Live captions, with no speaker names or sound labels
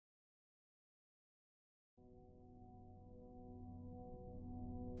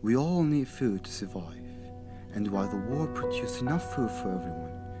We all need food to survive, and while the world produced enough food for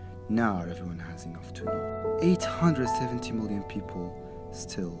everyone, not everyone has enough to eat. 870 million people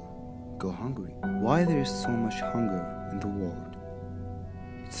still go hungry. Why there is so much hunger in the world?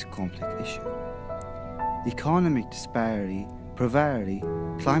 It's a complex issue. Economic disparity, poverty,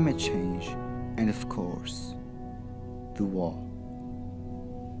 climate change, and of course, the war.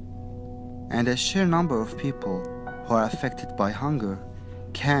 And the sheer number of people who are affected by hunger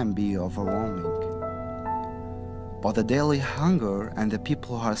can be overwhelming. But the daily hunger and the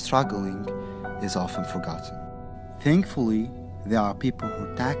people who are struggling is often forgotten. Thankfully, there are people who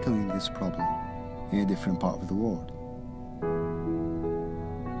are tackling this problem in a different part of the world.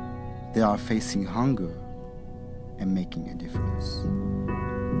 They are facing hunger and making a difference.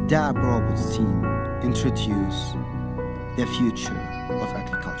 The Robots team introduce the future of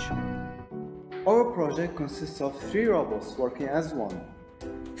agriculture. Our project consists of 3 robots working as one.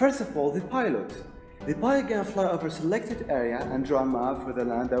 First of all, the pilot. The pilot can fly over a selected area and draw a map for the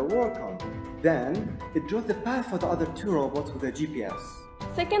land they will work on. Then, it draws the path for the other 2 robots with a GPS.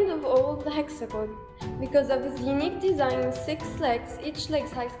 Second of all, the hexapod. Because of its unique design with 6 legs, each leg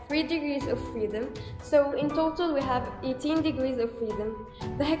has 3 degrees of freedom, so in total we have 18 degrees of freedom.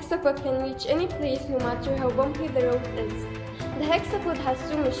 The hexapod can reach any place no matter how bumpy the road is. The hexapod has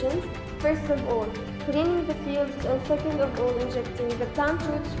 2 missions. First of all, cleaning the fields, and second of all, injecting the plant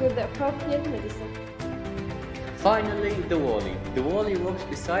roots with the appropriate medicine. Finally, the Wally. The Wally works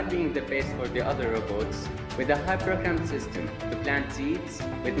beside being the base for the other robots with a high-programmed system to plant seeds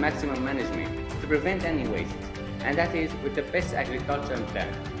with maximum management to prevent any waste, and that is with the best agricultural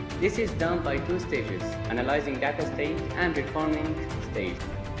plan. This is done by 2 stages, analyzing data stage and reforming stage.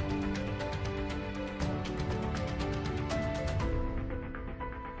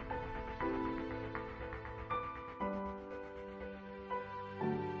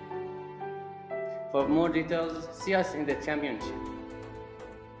 For more details, see us in the championship.